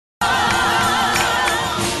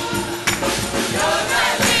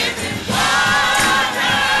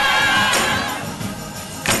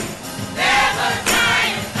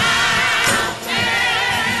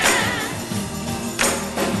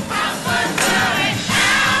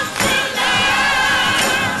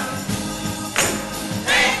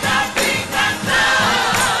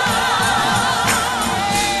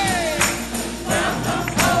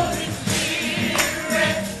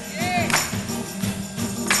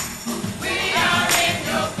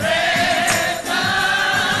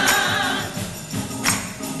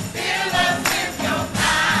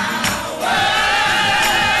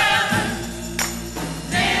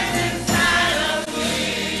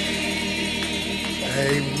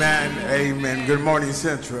Amen. Amen. Good morning,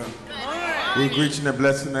 Central. We greet you in the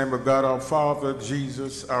blessed name of God, our Father,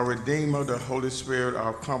 Jesus, our Redeemer, the Holy Spirit,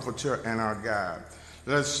 our Comforter, and our guide.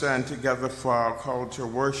 Let's stand together for our call to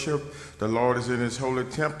worship. The Lord is in his holy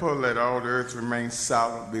temple. Let all the earth remain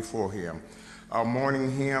silent before him. Our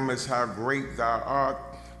morning hymn is How Great Thou Art,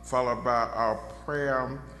 followed by our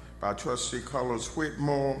prayer by Trustee Carlos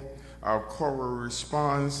Whitmore, our choral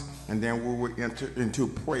response, and then we will enter into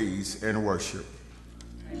praise and worship.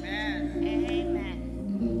 Amen. Amen.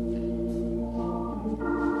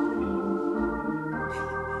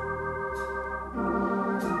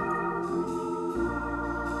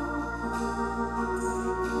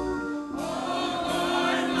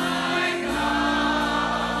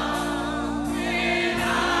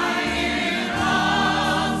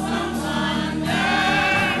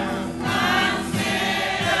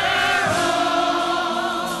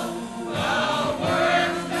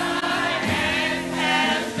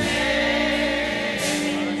 Has been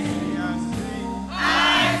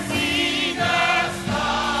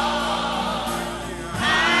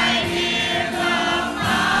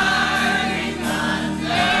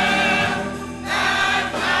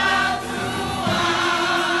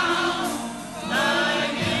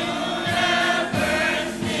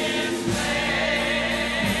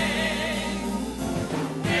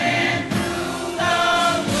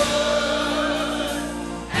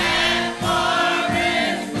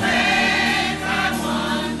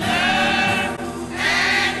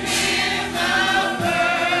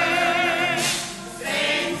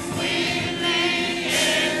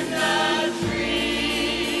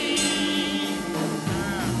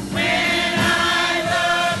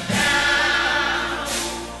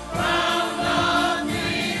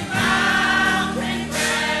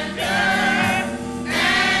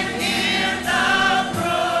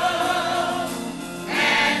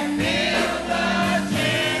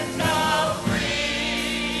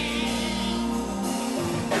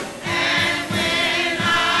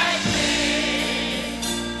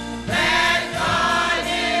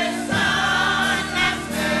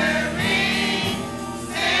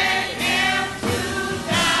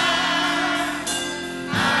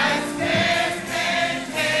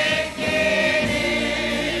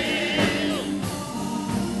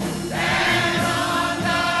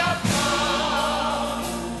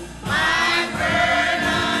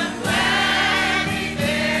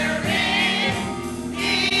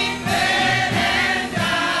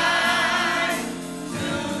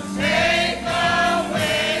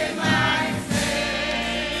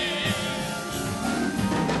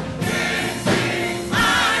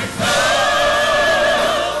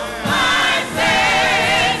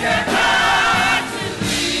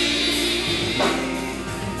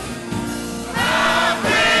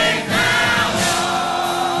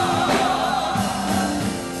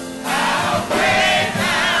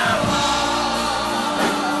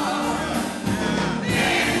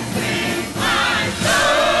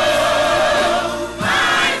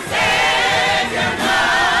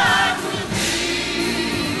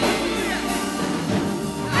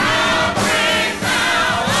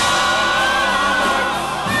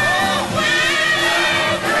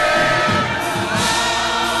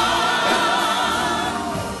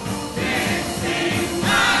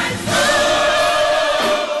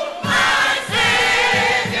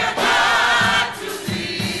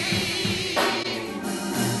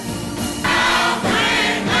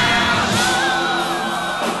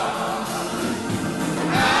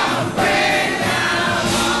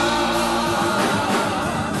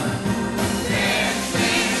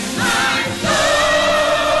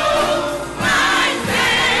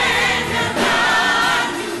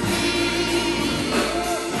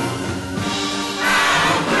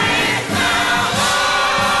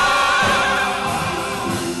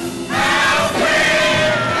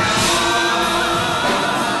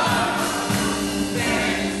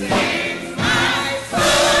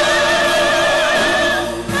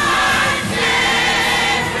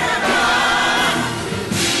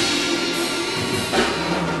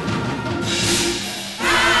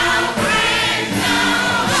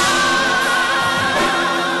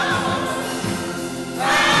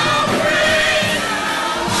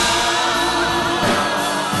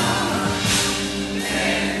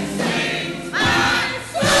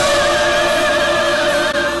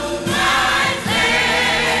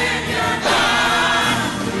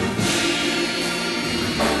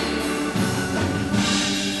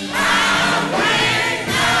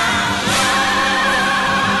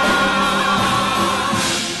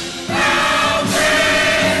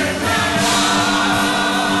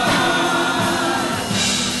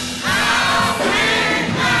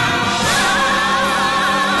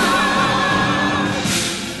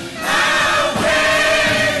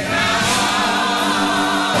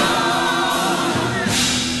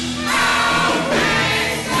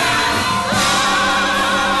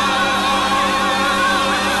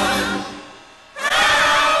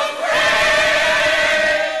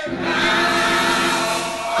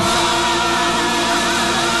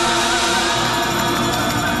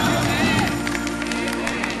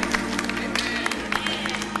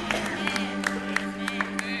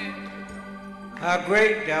How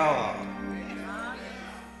great thou art.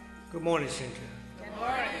 Good morning, Cynthia. Good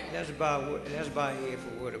morning. Let's bow here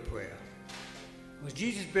for a word of prayer. Was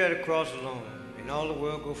Jesus bear the cross alone and all the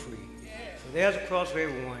world go free? So there's a cross for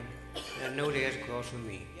everyone, and I know there's a cross for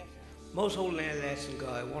me. Most holy and everlasting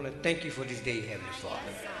God, I want to thank you for this day, Heavenly Father.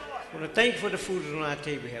 I want to thank you for the food that's on our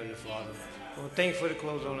table, Heavenly Father. I want to thank you for the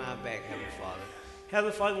clothes on our back, Heavenly Father.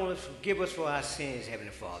 Heavenly Father, I want to forgive us for our sins,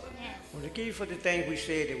 Heavenly Father. I want to give you for the things we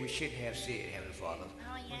said that we shouldn't have said, Heavenly Father.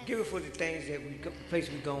 I want to give you for the things that the place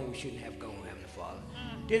we gone we shouldn't have gone, Heavenly Father.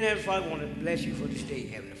 Then, Heavenly Father, I want to bless you for this day,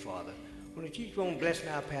 Heavenly Father. I want to keep on blessing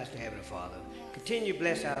our pastor, Heavenly Father. Continue to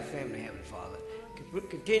bless our family, Heavenly Father.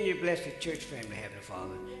 Continue to bless the church family, Heavenly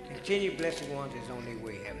Father. Continue to bless the ones that's on their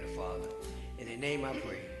way, Heavenly Father. In the name I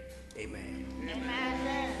pray. Amen.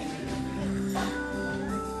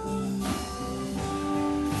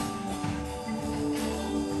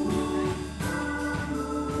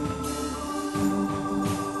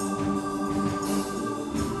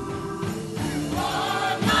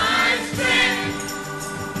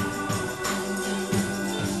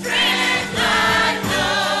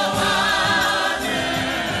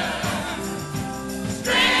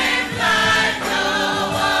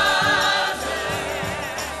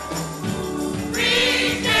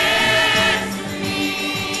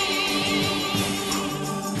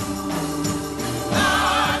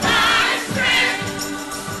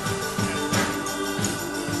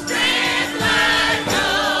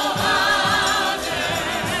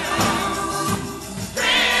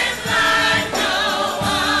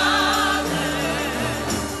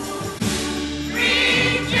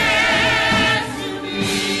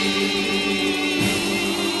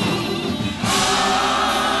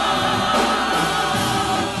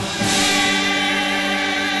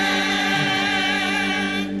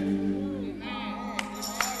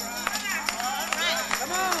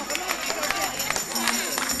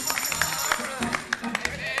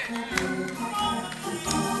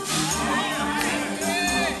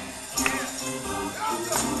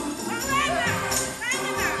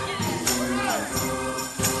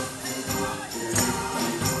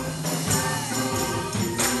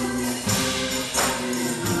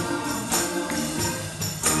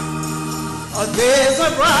 There's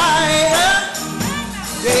a brighter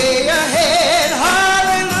day ahead,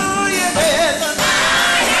 hallelujah, there's a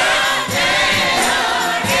brighter day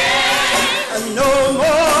ahead, no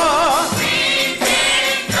more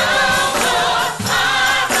weeping, no more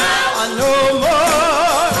sorrow, no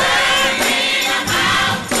more worrying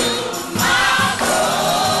about tomorrow.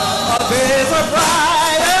 There's a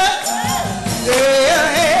brighter day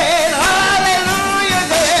ahead, hallelujah,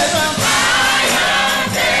 there's a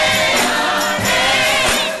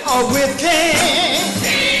with King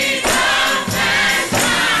Jesus and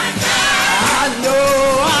my God, I know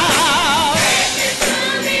I'll make it to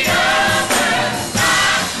the other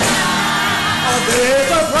side.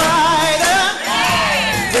 There's a brighter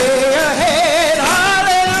day ahead,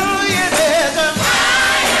 hallelujah, there's a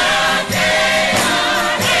brighter day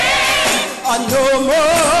ahead, no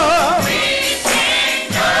more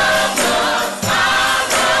weeping, no more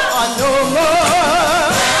sorrow, no more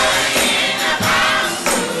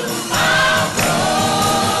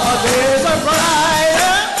there's a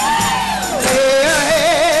brighter day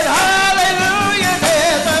ahead, hallelujah,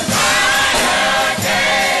 there's a brighter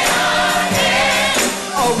day ahead,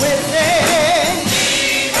 with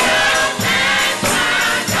Jesus and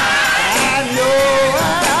my God, I know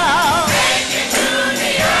I'll make it to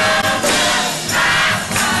the other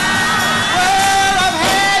side.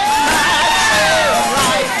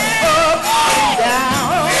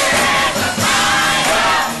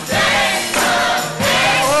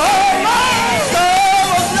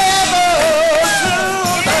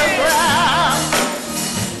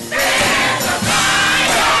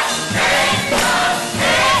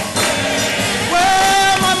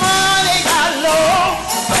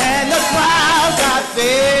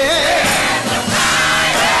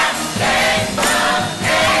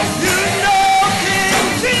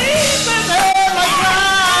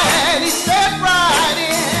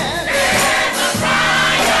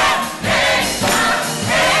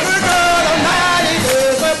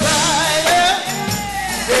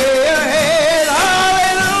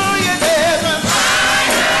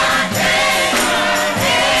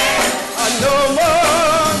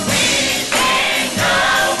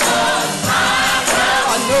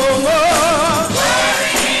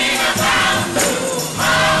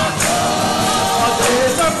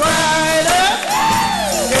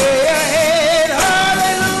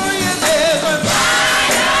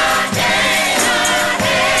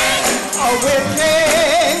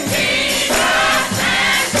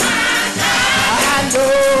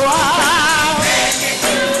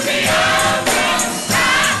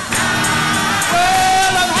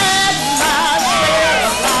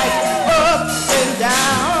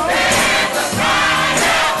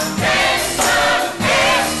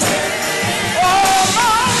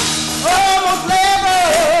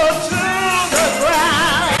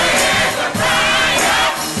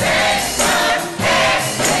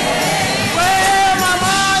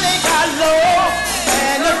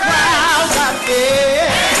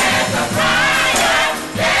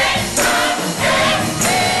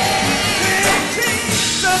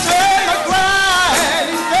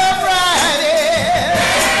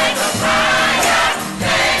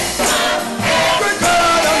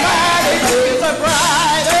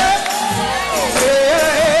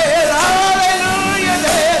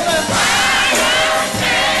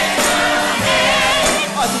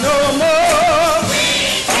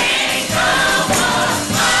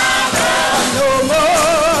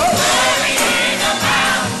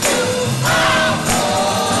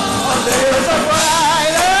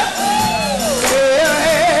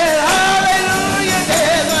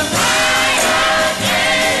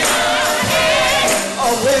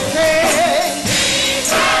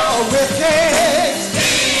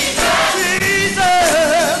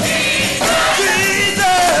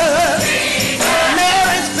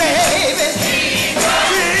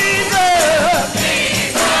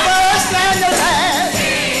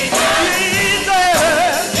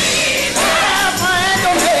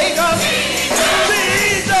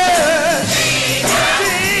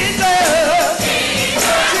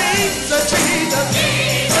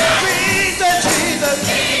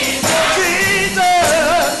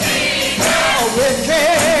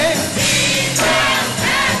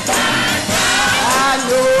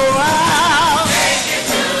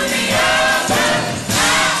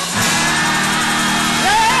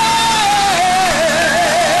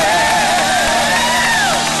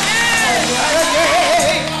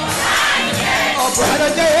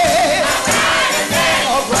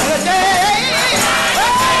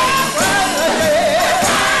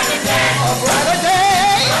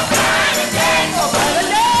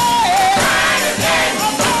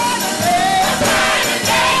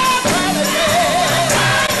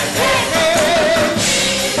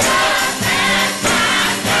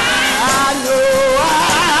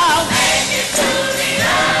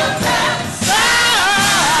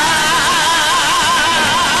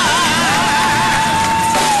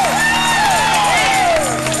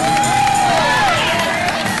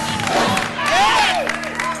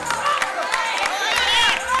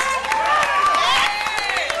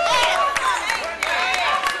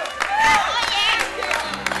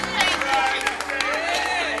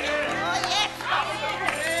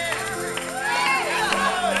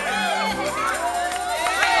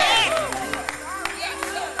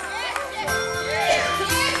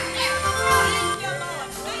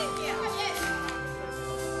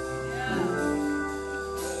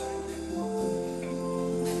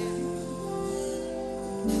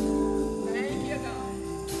 Thank you, God.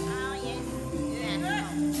 Oh, yes.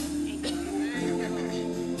 Yes. Thank you. Thank you, Lord.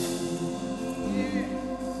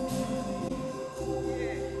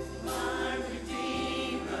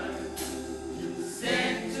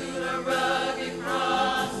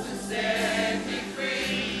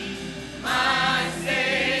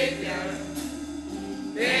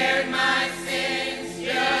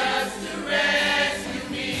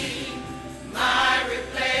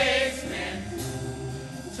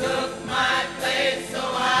 To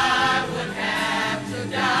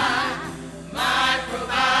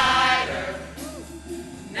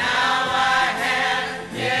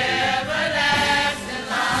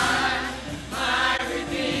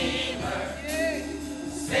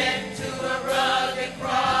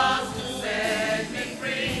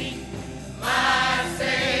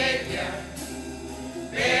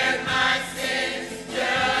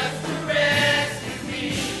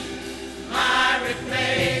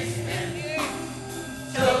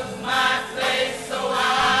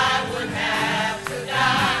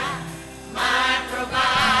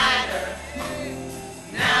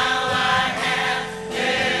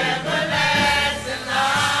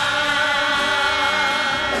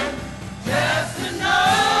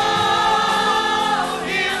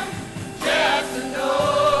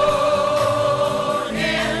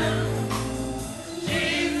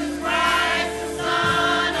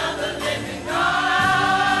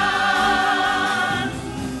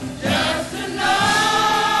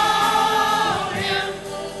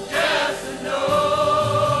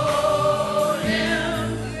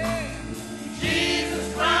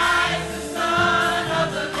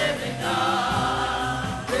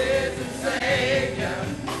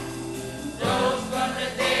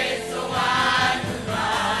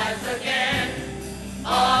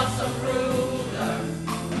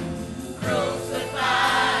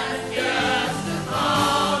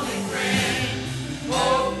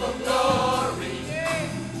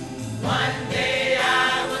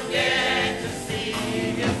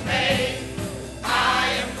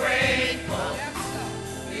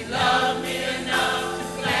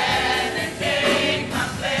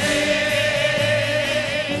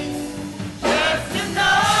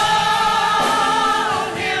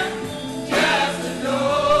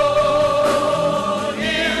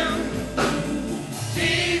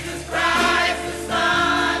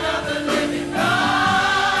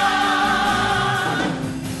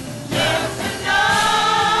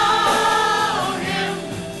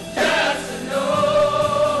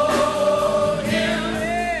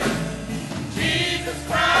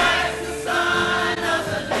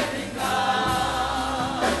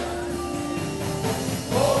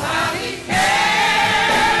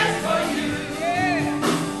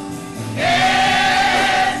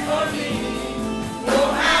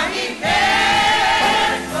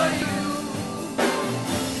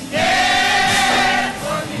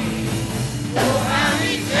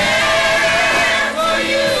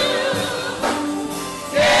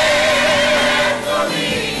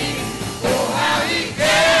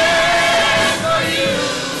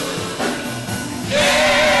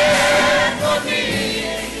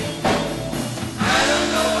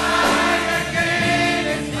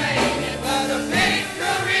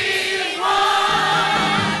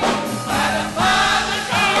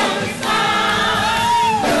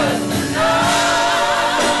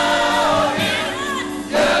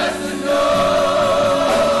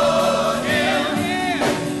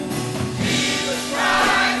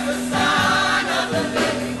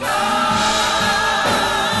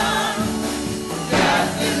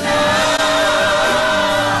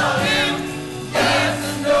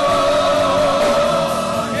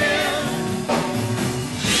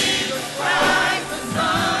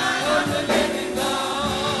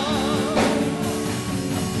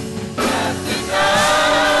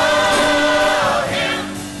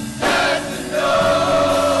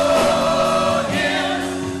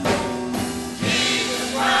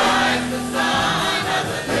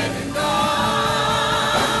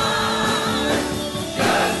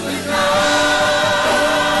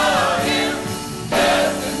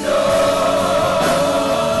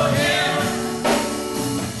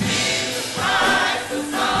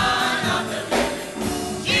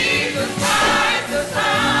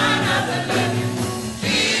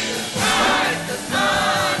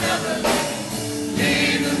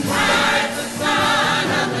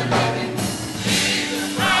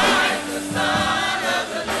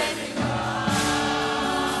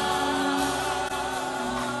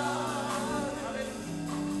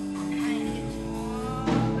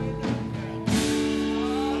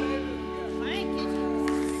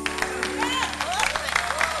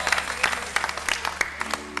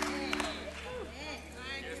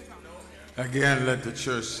Again, let the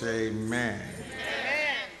church say amen.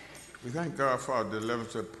 We thank God for our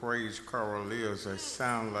deliverance of praise choraleers that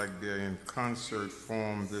sound like they're in concert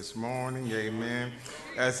form this morning, amen,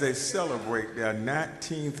 as they celebrate their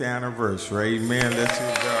 19th anniversary, amen. Let's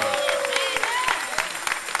give God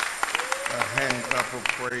a hand clap of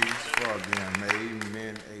praise for them,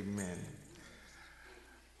 amen, amen.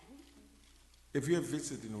 If you're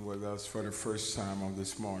visiting with us for the first time on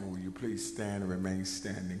this morning, will you please stand and remain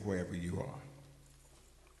standing wherever you are?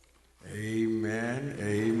 Amen,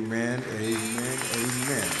 amen, amen,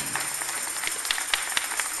 amen.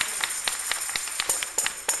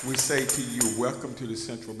 We say to you, welcome to the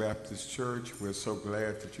Central Baptist Church. We're so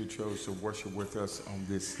glad that you chose to worship with us on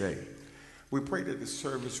this day. We pray that the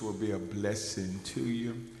service will be a blessing to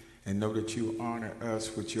you and know that you honor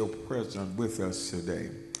us with your presence with us today.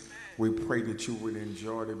 We pray that you would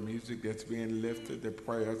enjoy the music that's being lifted, the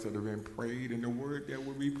prayers that have been prayed, and the word that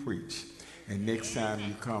will be preached. And next time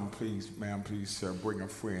you come, please, ma'am, please bring a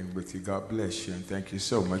friend with you. God bless you, and thank you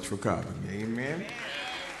so much for coming. Amen.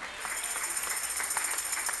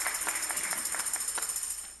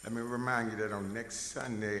 Let me remind you that on next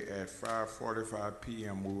Sunday at 5:45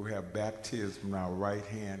 p.m., we will have baptism in our right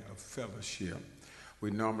hand of fellowship. We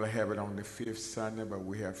normally have it on the 5th Sunday, but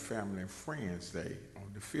we have Family and Friends Day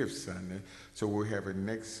on the 5th Sunday. So we'll have it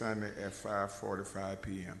next Sunday at 5:45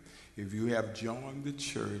 p.m. If you have joined the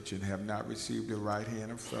church and have not received the right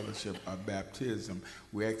hand of fellowship or baptism,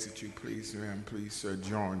 we ask that you please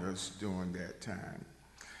join us during that time.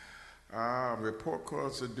 Report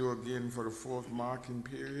cards are due again for the 4th marking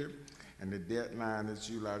period, and the deadline is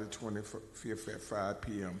July the 25th at 5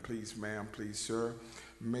 p.m. Please, ma'am, please, sir,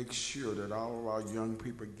 make sure that all of our young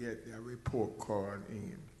people get their report card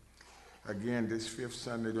in. Again, this 5th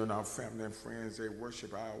Sunday during our Family and Friends Day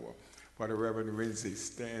worship hour for the Reverend Lindsay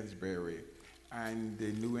Stansberry and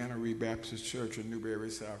the New Entry Baptist Church in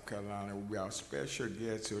Newberry, South Carolina will be our special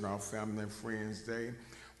guests on our Family and Friends Day.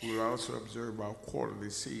 We will also observe our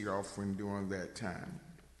quarterly seed offering during that time.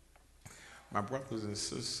 My brothers and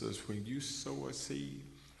sisters, when you sow a seed,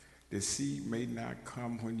 the seed may not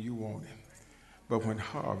come when you want it, but when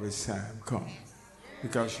harvest time comes,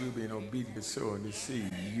 because you've been obedient to sowing the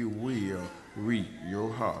seed, you will reap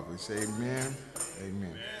your harvest. Amen.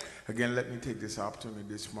 Amen. Again, let me take this opportunity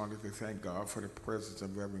this morning to thank God for the presence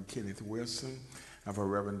of Reverend Kenneth Wilson and for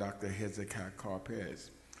Reverend Dr. Hezekiah Carpez.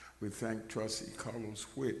 We thank Trustee Carlos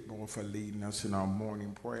Whitmore for leading us in our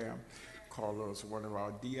morning prayer. Carlos, one of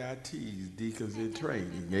our DITs, Deacons in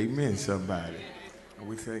Training. Amen, somebody. And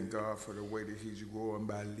we thank God for the way that he's growing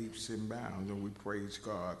by leaps and bounds, and we praise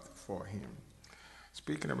God for him.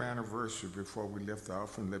 Speaking of anniversary, before we lift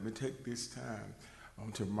off, and let me take this time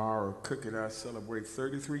on tomorrow, Cookie I celebrate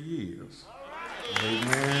 33 years.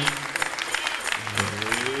 Amen.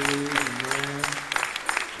 Amen.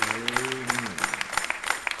 Amen.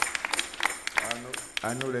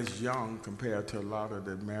 I know that's young compared to a lot of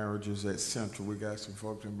the marriages at Central. We got some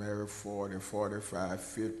folks that married 40, 45,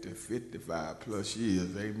 50, 55 plus years.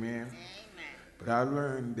 Amen. Amen. But I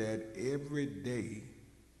learned that every day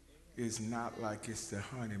is not like it's the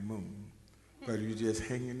honeymoon, but you're just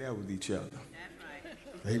hanging there with each other.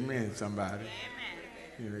 That's right. Amen, somebody. Amen.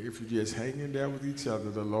 You know, if you're just hanging there with each other,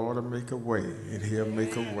 the Lord will make a way, and he'll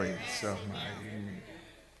make a way somehow. Amen.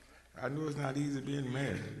 I know it's not easy being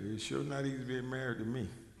married. It's sure not easy being married to me.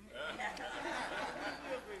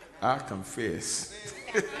 I confess.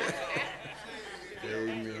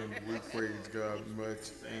 Amen. We praise God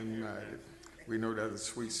much and mighty. We know there's a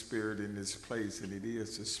sweet spirit in this place, and it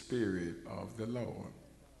is the Spirit of the Lord.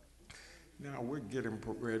 Now, we're getting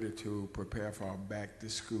ready to prepare for our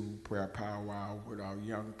back-to-school prayer powwow with our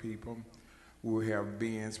young people. We'll have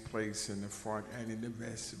bins placed in the front and in the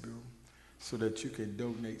vestibule so that you can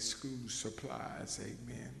donate school supplies.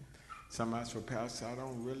 Amen. Somebody said, Pastor, I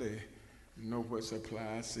don't really know what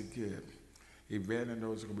supplies to get. Yvette and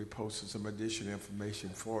those are going to be posting some additional information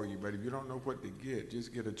for you. But if you don't know what to get,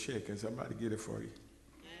 just get a check and somebody get it for you.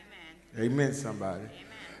 Amen. Amen, somebody. Amen.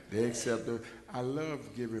 They accept it. I love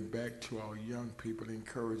giving back to our young people,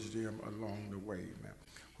 encourage them along the way. Now,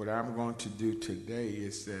 what I'm going to do today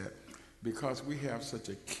is that because we have such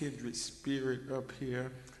a kindred spirit up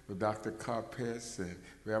here with Dr. Carpes and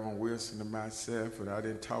Reverend Wilson and myself, and I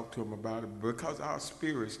didn't talk to him about it, because our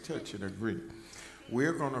spirits touch and agree,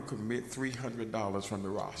 we're going to commit $300 from the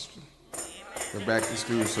roster for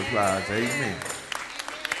back-to-school supplies. Amen.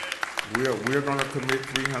 We're going to commit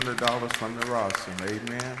 $300 from the roster.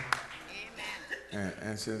 Amen.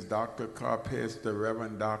 And since Dr. Carpes, the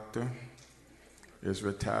Reverend Doctor, is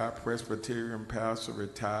retired Presbyterian pastor,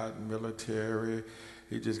 retired military,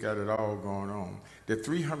 He just got it all going on. The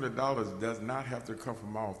 $300 does not have to come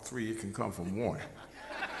from all three. It can come from one.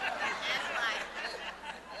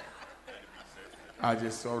 I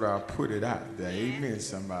just thought I'd put it out there. Amen,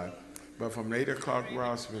 somebody. But from 8 o'clock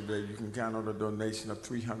Roswell Day, you can count on a donation of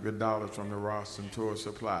 $300 from the Ralston Tour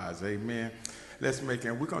Supplies. Amen. Let's make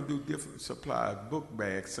it. We're going to do different supplies, book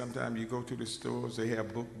bags. Sometimes you go to the stores, they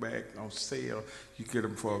have book bags on sale. You get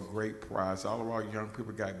them for a great price. All of our young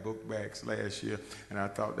people got book bags last year, and I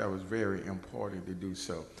thought that was very important to do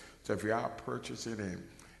so. So if you're out purchasing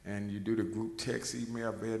and you do the group text, email,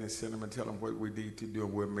 and send them and tell them what we need to do,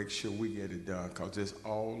 and we'll make sure we get it done, because it's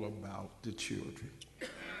all about the children.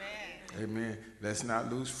 Amen. Let's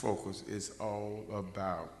not lose focus. It's all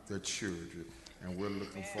about the children, and we're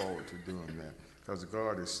looking forward to doing that, because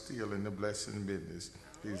God is still in the blessing business.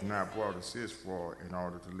 He's not brought us this far in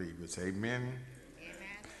order to leave us. Amen. Amen.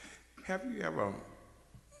 Have you ever,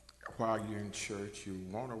 while you're in church, you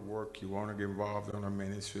want to work, you want to get involved in a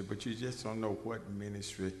ministry, but you just don't know what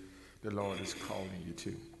ministry the Lord is calling you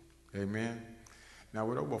to? Amen. Now,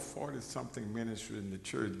 with over 40-something ministries in the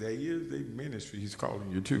church, there is a ministry He's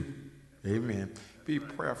calling you to. Amen. Be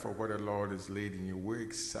prayerful where the Lord is leading you. We're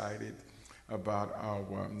excited about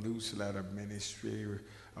our newsletter ministry.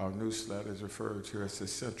 Our newsletter is referred to as the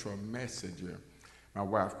Central Messenger. My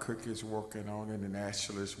wife Cook is working on it, and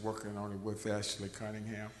Ashley is working on it with Ashley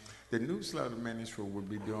Cunningham. The newsletter ministry will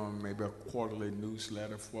be doing maybe a quarterly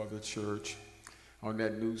newsletter for the church. On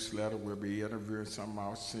that newsletter, we'll be interviewing some of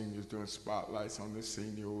our seniors, doing spotlights on the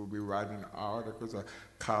senior. We'll be writing articles, a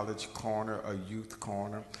college corner, a youth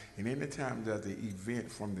corner. And anytime there's an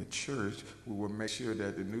event from the church, we will make sure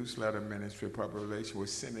that the newsletter ministry, public relations, will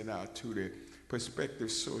send it out to the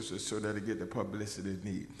prospective sources so that it get the publicity it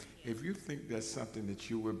needs. If you think that's something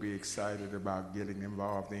that you would be excited about getting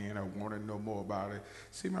involved in or want to know more about it,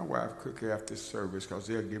 see my wife Cook after service, because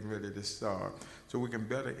they're getting ready to start, so we can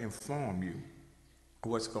better inform you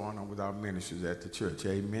what's going on with our ministries at the church.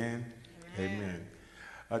 Amen. Amen.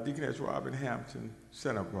 Deaconess Robin Hampton,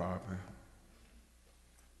 send up Robin.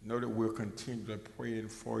 Know that we'll continue to praying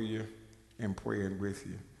for you and praying with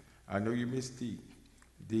you. I know you miss Deke.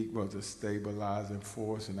 Deke was a stabilizing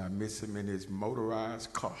force, and I miss him in his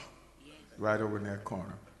motorized car right over in that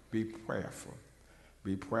corner. Be prayerful.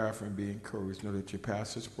 Be prayerful and be encouraged. Know that your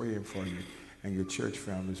pastor's praying for you and your church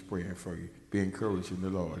family is praying for you. Be encouraged in the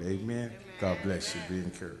Lord. Amen. God bless you. Be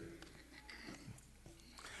encouraged.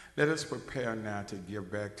 Let us prepare now to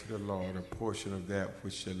give back to the Lord a portion of that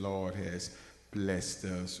which the Lord has blessed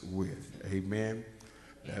us with. Amen.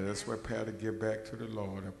 Let us prepare to give back to the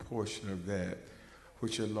Lord a portion of that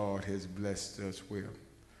which the Lord has blessed us with.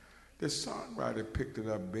 The songwriter picked it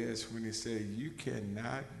up best when he said, you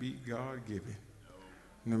cannot be God-given,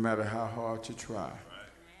 no matter how hard you try.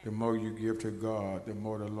 The more you give to God, the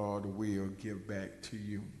more the Lord will give back to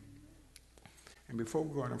you. And before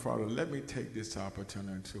we go any further, let me take this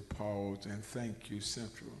opportunity to pause and thank you,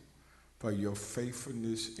 Central, for your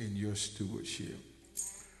faithfulness in your stewardship.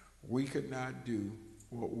 We could not do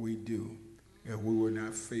what we do if we were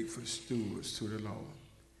not faithful stewards to the Lord.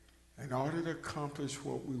 In order to accomplish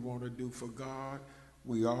what we want to do for God,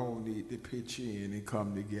 we all need to pitch in and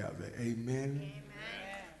come together. Amen. Amen.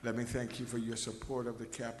 Let me thank you for your support of the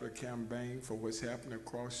Capital Campaign, for what's happening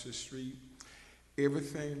across the street.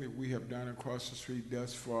 Everything that we have done across the street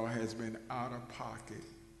thus far has been out of pocket.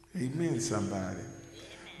 Amen, somebody.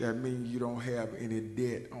 That means you don't have any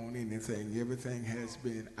debt on anything. Everything has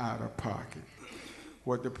been out of pocket.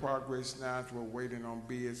 What the progress now is, we're waiting on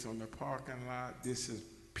bids on the parking lot. This is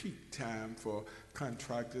peak time for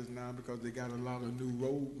contractors now because they got a lot of new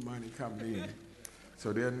road money coming in.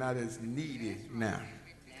 So they're not as needed now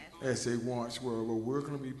as they once were, but we're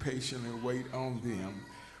going to be patient and wait on them.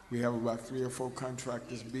 We have about 3 or 4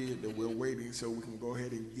 contractors bid that we're waiting so we can go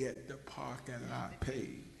ahead and get the parking lot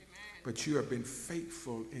paid. But you have been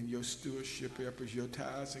faithful in your stewardship efforts, your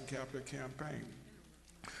tithes and capital campaign.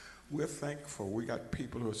 We're thankful. We got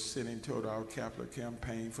people who are sitting toward our capital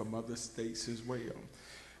campaign from other states as well.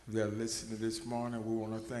 They're listening this morning. We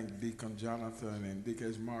want to thank Deacon Jonathan and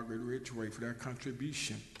Deaconess Margaret Ridgway for their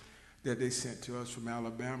contribution that they sent to us from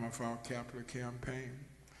Alabama for our capital campaign.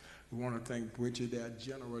 We want to thank Bridget, our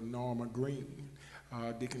General Norma Green,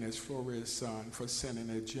 Deaconess Flores' son, for sending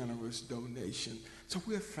a generous donation. So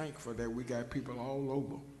we're thankful that we got people all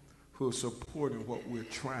over who are supporting what we're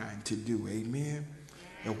trying to do. Amen.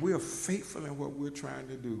 And we're faithful in what we're trying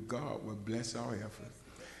to do. God will bless our efforts.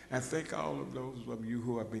 And thank all of those of you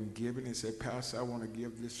who have been giving and said, Pastor, I want to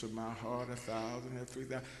give this from my heart, 1,000 and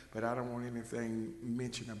 3,000, but I don't want anything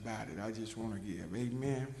mentioned about it. I just want to give.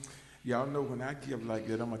 Amen. Y'all know when I give like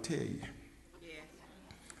that, I'm going to tell you. Yes.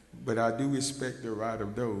 But I do respect the right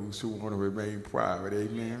of those who want to remain private.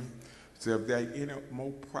 Amen. So if there are any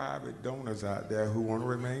more private donors out there who want to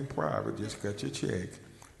remain private, just cut your check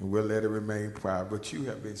and we'll let it remain private. But you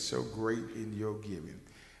have been so great in your giving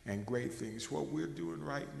and great things. What we're doing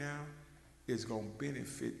right now is going to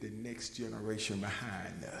benefit the next generation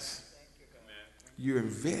behind us. You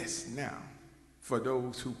invest now for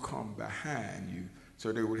those who come behind you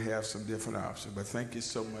so they would have some different options. But thank you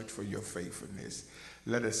so much for your faithfulness.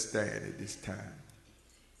 Let us stand at this time.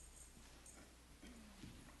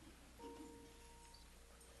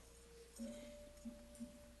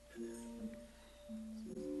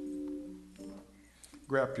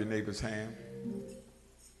 Grab your neighbor's hand.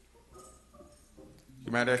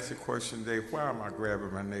 You might ask the question today, why am I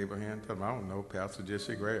grabbing my neighbor's hand? Tell them, I don't know, Pastor, just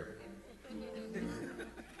say grab it.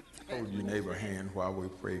 Hold your neighbor's hand while we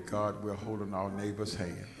pray. God, we're holding our neighbor's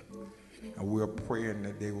hand. And we're praying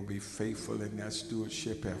that they will be faithful in their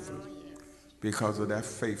stewardship effort. Because of that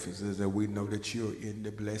faithfulness, that we know that you're in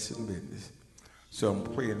the blessing business. So I'm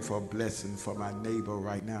praying for a blessing for my neighbor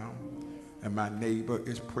right now. And my neighbor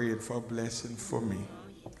is praying for a blessing for me.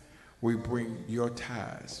 We bring your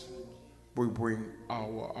tithes. We bring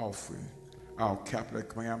our offering, our capital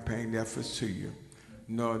campaign efforts to you,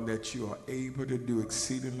 knowing that you are able to do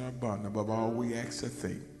exceedingly abundant above all we ask or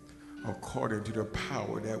think, according to the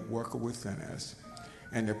power that worketh within us.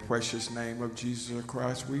 In the precious name of Jesus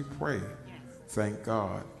Christ, we pray. Thank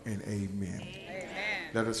God and amen. Amen.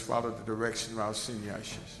 Let us follow the direction of our senior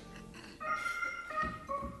ushers.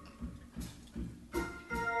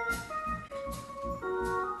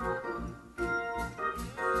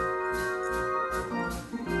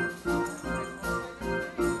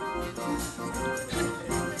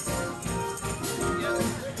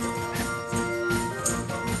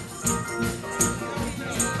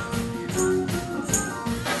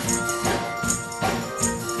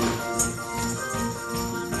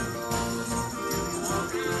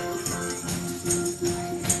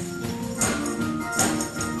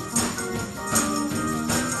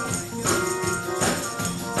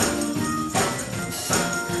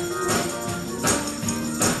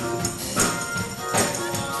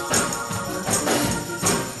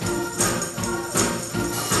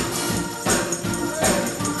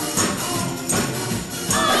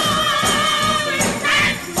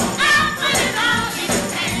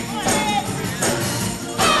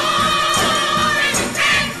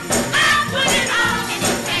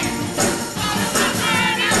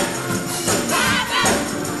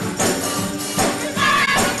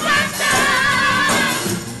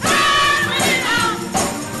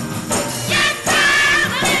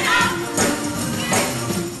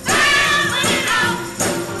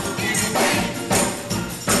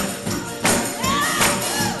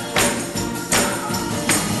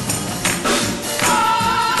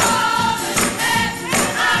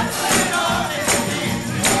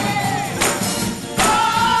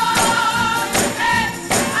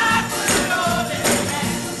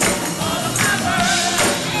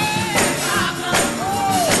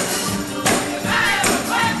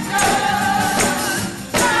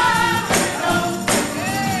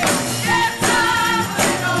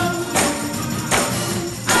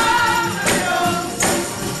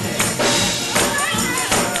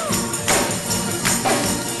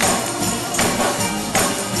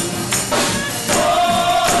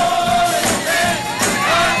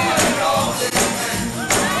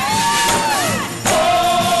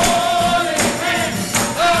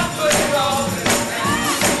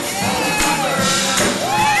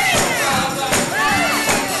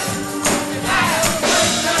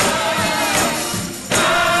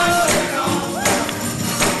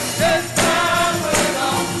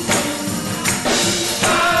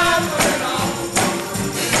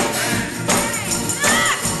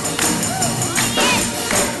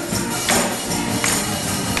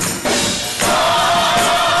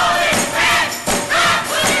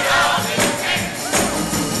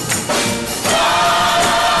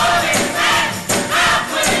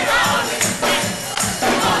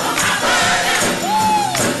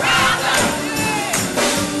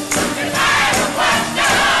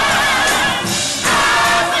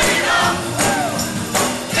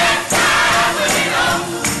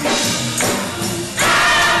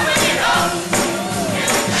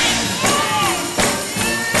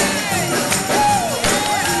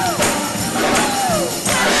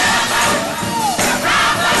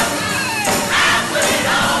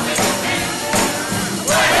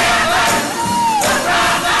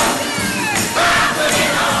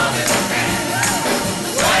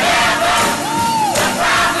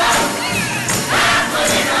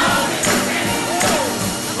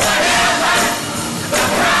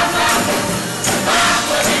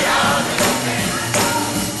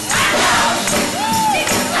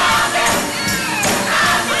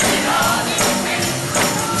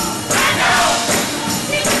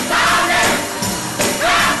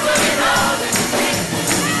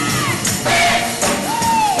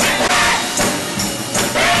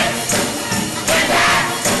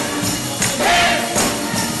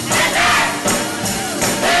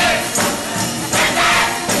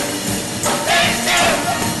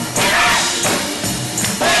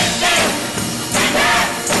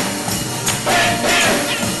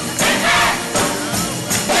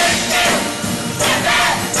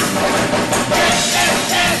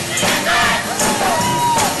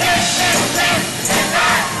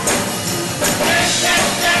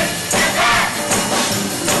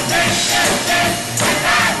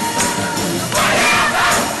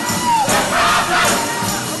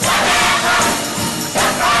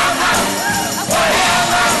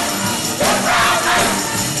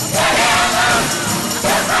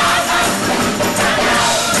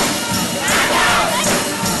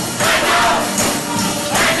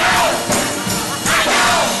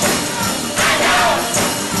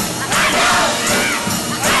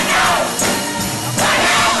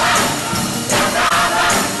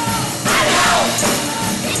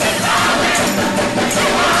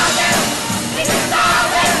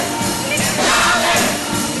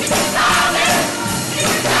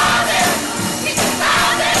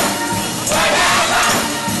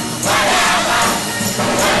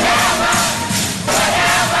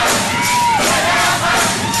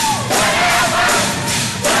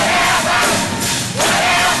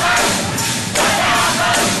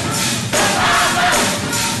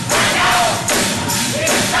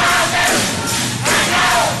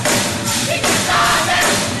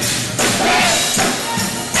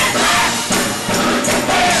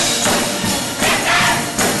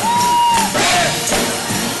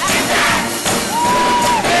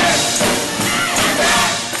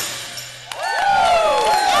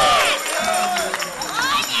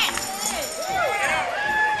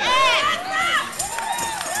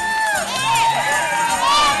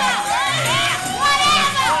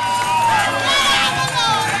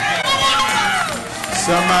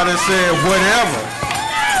 Somebody said whatever.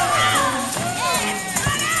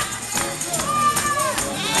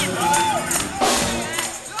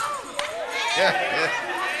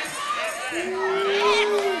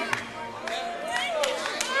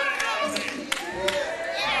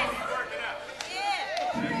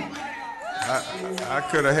 I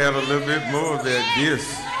could have had a little bit more of that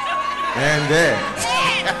this and that.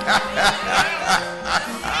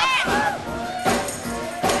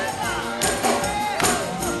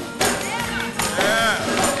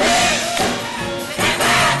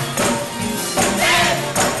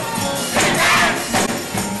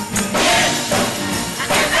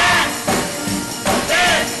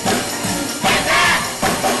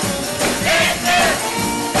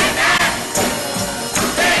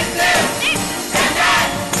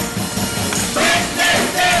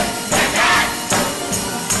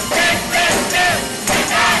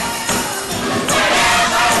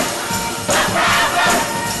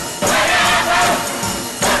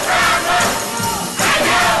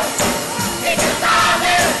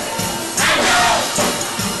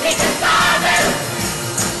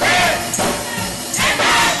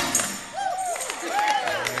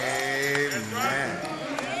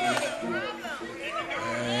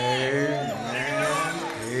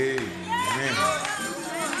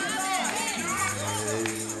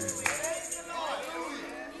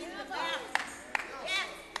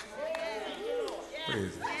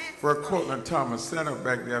 Where Cortland Thomas sat up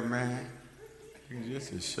back there, man. He's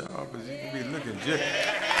just as sharp as he can be looking.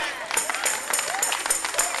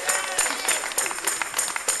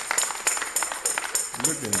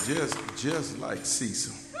 Looking just like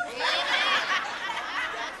Cecil.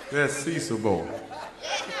 That's Cecil boy.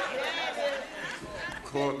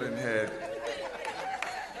 Cortland had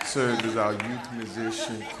served as our youth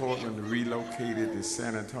musician. Cortland relocated to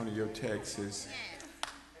San Antonio, Texas.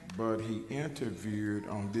 But he interviewed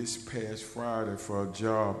on this past Friday for a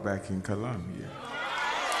job back in Columbia.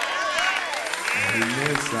 And he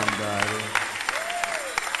met somebody.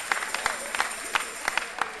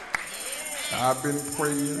 I've been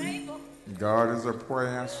praying. God is a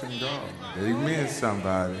prayer answering God. They met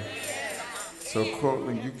somebody. So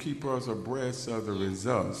Cortland, you keep us abreast of the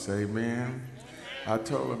results. Amen. I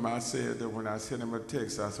told him, I said that when I sent him a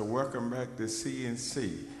text, I said, welcome back to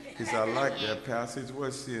CNC. He said, I like that passage.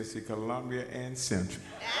 What's CNC? Columbia and Central.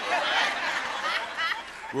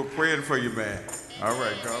 We're praying for you, man. All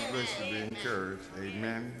right, God bless you. Be encouraged.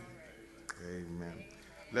 Amen. Amen.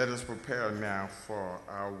 Let us prepare now for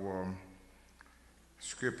our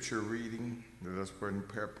scripture reading. Let us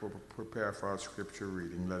prepare for our scripture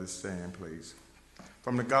reading. Let us stand, please.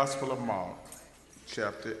 From the Gospel of Mark,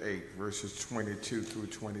 chapter 8, verses 22 through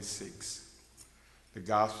 26. The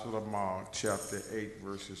Gospel of Mark, chapter 8,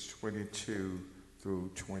 verses 22 through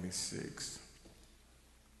 26.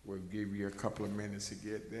 We'll give you a couple of minutes to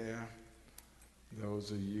get there.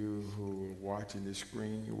 Those of you who are watching the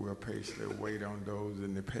screen, you will patiently wait on those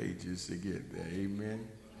in the pages to get there. Amen.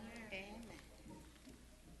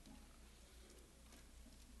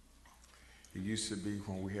 It used to be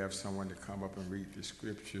when we have someone to come up and read the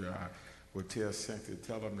scripture, I would tell Cynthia,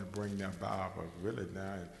 tell them to bring their Bible. Really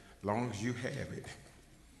now, as long as you have it.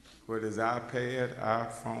 Whether it's iPad,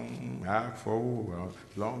 iPhone, iPhone,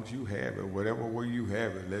 as long as you have it, whatever way you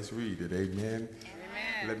have it, let's read it. Amen.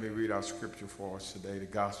 Amen. Let me read our scripture for us today, the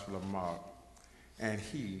Gospel of Mark. And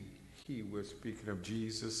he was speaking of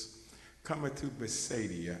Jesus, coming to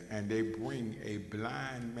Bethsaida, and they bring a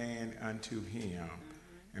blind man unto him,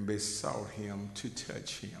 and besought him to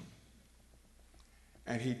touch him.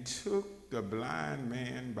 And he took the blind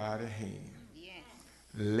man by the hand,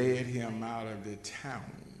 led him out of the town.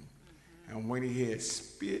 And when he had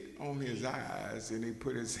spit on his eyes and he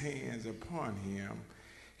put his hands upon him,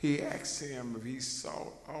 he asked him if he saw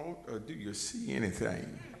aught or do you see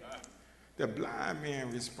anything? The blind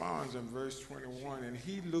man responds in verse 21, and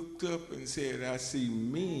he looked up and said, I see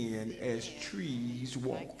men as trees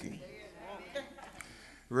walking.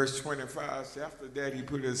 Verse 25 says, after that he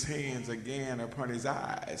put his hands again upon his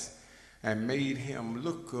eyes and made him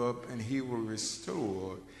look up, and he was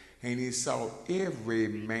restored, and he saw every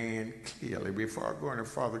man clearly. Before I go any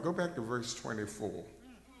farther, go back to verse 24.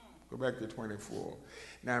 Go back to 24.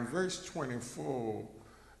 Now in verse 24,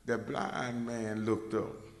 the blind man looked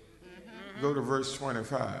up. Go to verse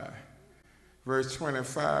 25. Verse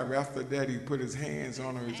 25, after that he put his hands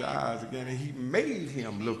on his eyes again, and he made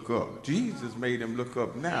him look up. Jesus made him look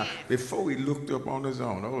up now. Before he looked up on his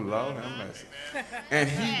own. Oh, Lord have mercy. And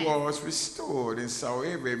he was restored and saw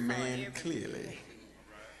every man clearly.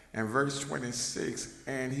 And verse 26,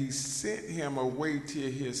 and he sent him away to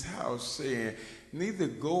his house, saying, neither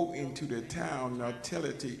go into the town nor tell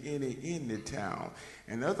it to any in the town.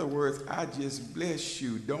 In other words, I just bless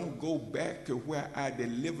you. Don't go back to where I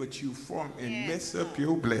delivered you from and mess up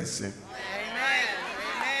your blessing. Amen.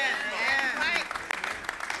 Amen.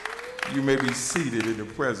 You may be seated in the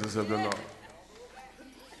presence of the Lord.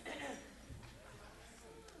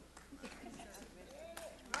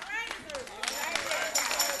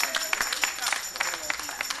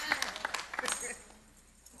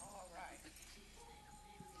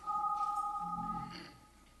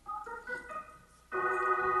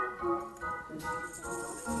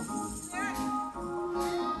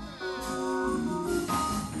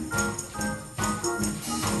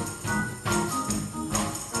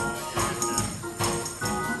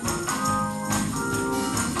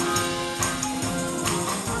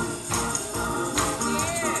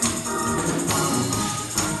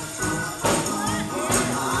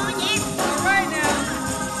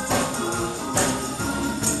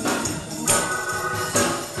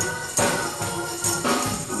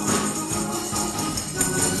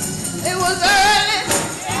 It was early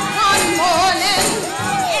one morning,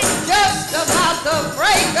 just about the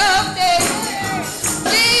break of day.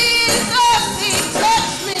 Jesus, he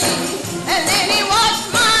touched me, and then he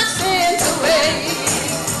washed my sins away.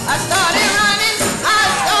 I started running, I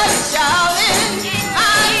started shouting.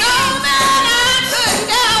 I know that I couldn't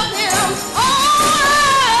doubt him.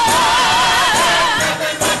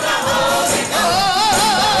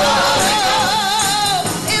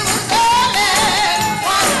 It was early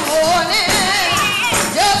one morning,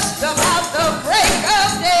 just about the break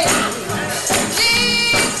of day.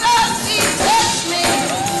 Jesus, he touched me,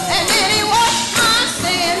 and then he washed my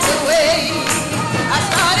sins away. I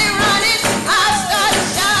started running, I started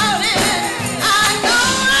shouting. I know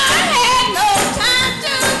I had no time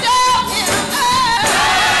to doubt him.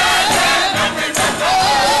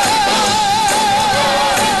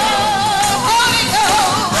 Holy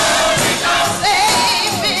Ghost,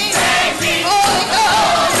 save me. Holy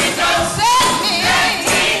Ghost, set me.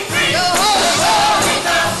 The Holy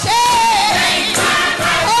Ghost, change.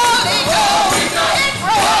 Holy Ghost, it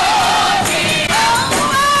brought me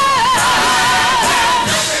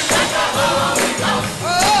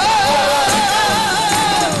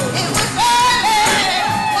It was early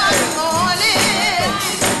one morning,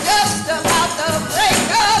 just about the break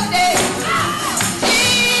of day.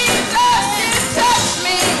 Jesus, he touched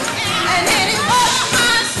me, and then he washed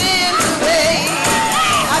my sins away.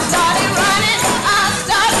 I started running, I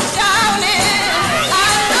started shouting. I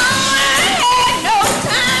know I had no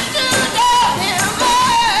time to doubt him.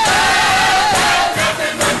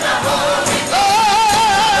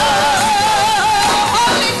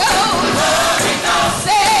 Holy Ghost,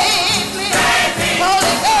 save me.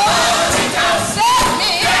 Holy Ghost, set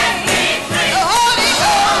me. The Holy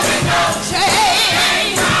Ghost,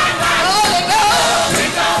 change. Holy Ghost,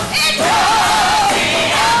 it brought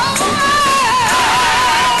me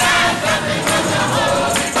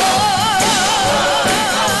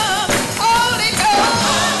Holy Ghost,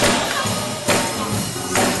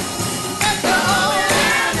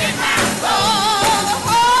 the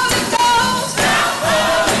Holy Ghost,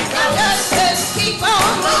 just keep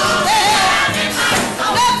on moving.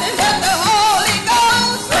 Nothing but the Holy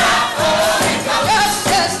Ghost.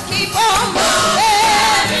 Just keep on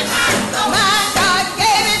moving. My God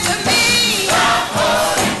gave it to me,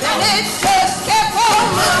 and it just kept on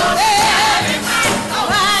moving.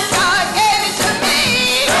 My God gave it to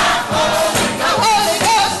me. The Holy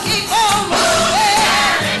Ghost keep on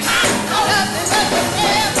moving. Nothing but the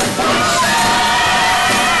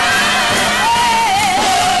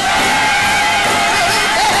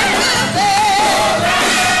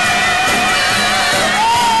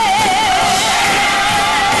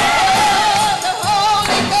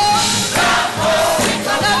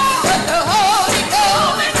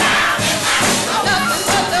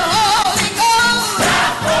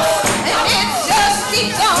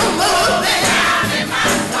keeps on moving.